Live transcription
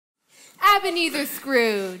Abenezer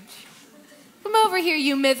Scrooge. Come over here,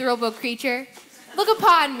 you miserable creature. Look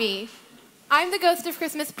upon me. I'm the ghost of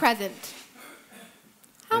Christmas present.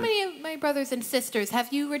 How many of my brothers and sisters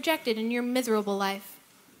have you rejected in your miserable life?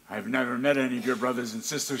 I've never met any of your brothers and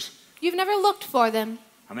sisters. You've never looked for them.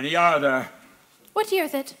 How many are there? What year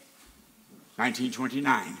is it?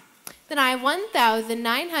 1929. Then I have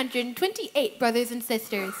 1,928 brothers and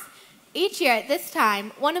sisters. Each year at this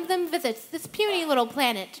time, one of them visits this puny little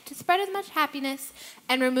planet to spread as much happiness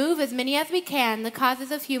and remove as many as we can the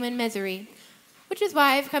causes of human misery, which is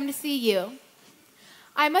why I've come to see you.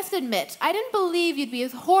 I must admit, I didn't believe you'd be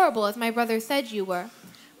as horrible as my brother said you were,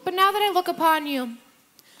 but now that I look upon you,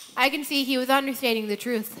 I can see he was understating the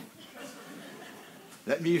truth.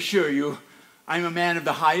 Let me assure you, I'm a man of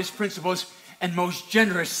the highest principles and most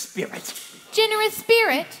generous spirit. Generous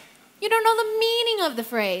spirit? You don't know the meaning of the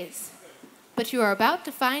phrase. But you are about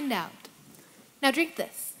to find out. Now drink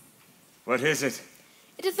this. What is it?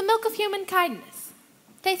 It is the milk of human kindness.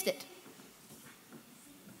 Taste it.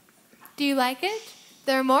 Do you like it?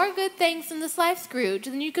 There are more good things in this life, Scrooge,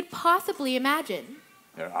 than you could possibly imagine.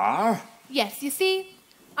 There are? Yes, you see,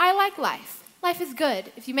 I like life. Life is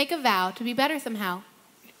good if you make a vow to be better somehow.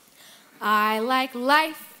 I like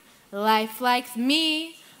life. Life likes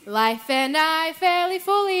me. Life and I fairly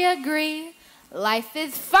fully agree. Life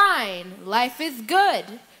is fine, life is good,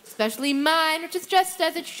 especially mine, which is just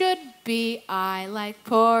as it should be. I like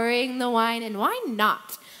pouring the wine, and why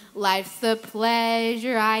not? Life's a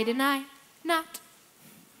pleasure I deny not.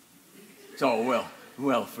 It's all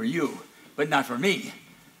well for you, but not for me.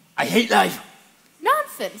 I hate life.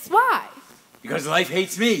 Nonsense, why? Because life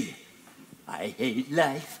hates me. I hate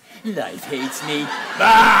life, life hates me.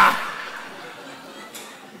 Bah!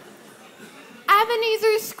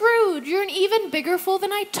 Abenezer Scrooge, you're an even bigger fool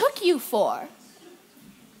than I took you for.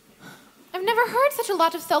 I've never heard such a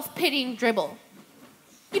lot of self-pitying dribble.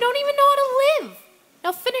 You don't even know how to live.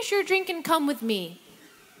 Now finish your drink and come with me.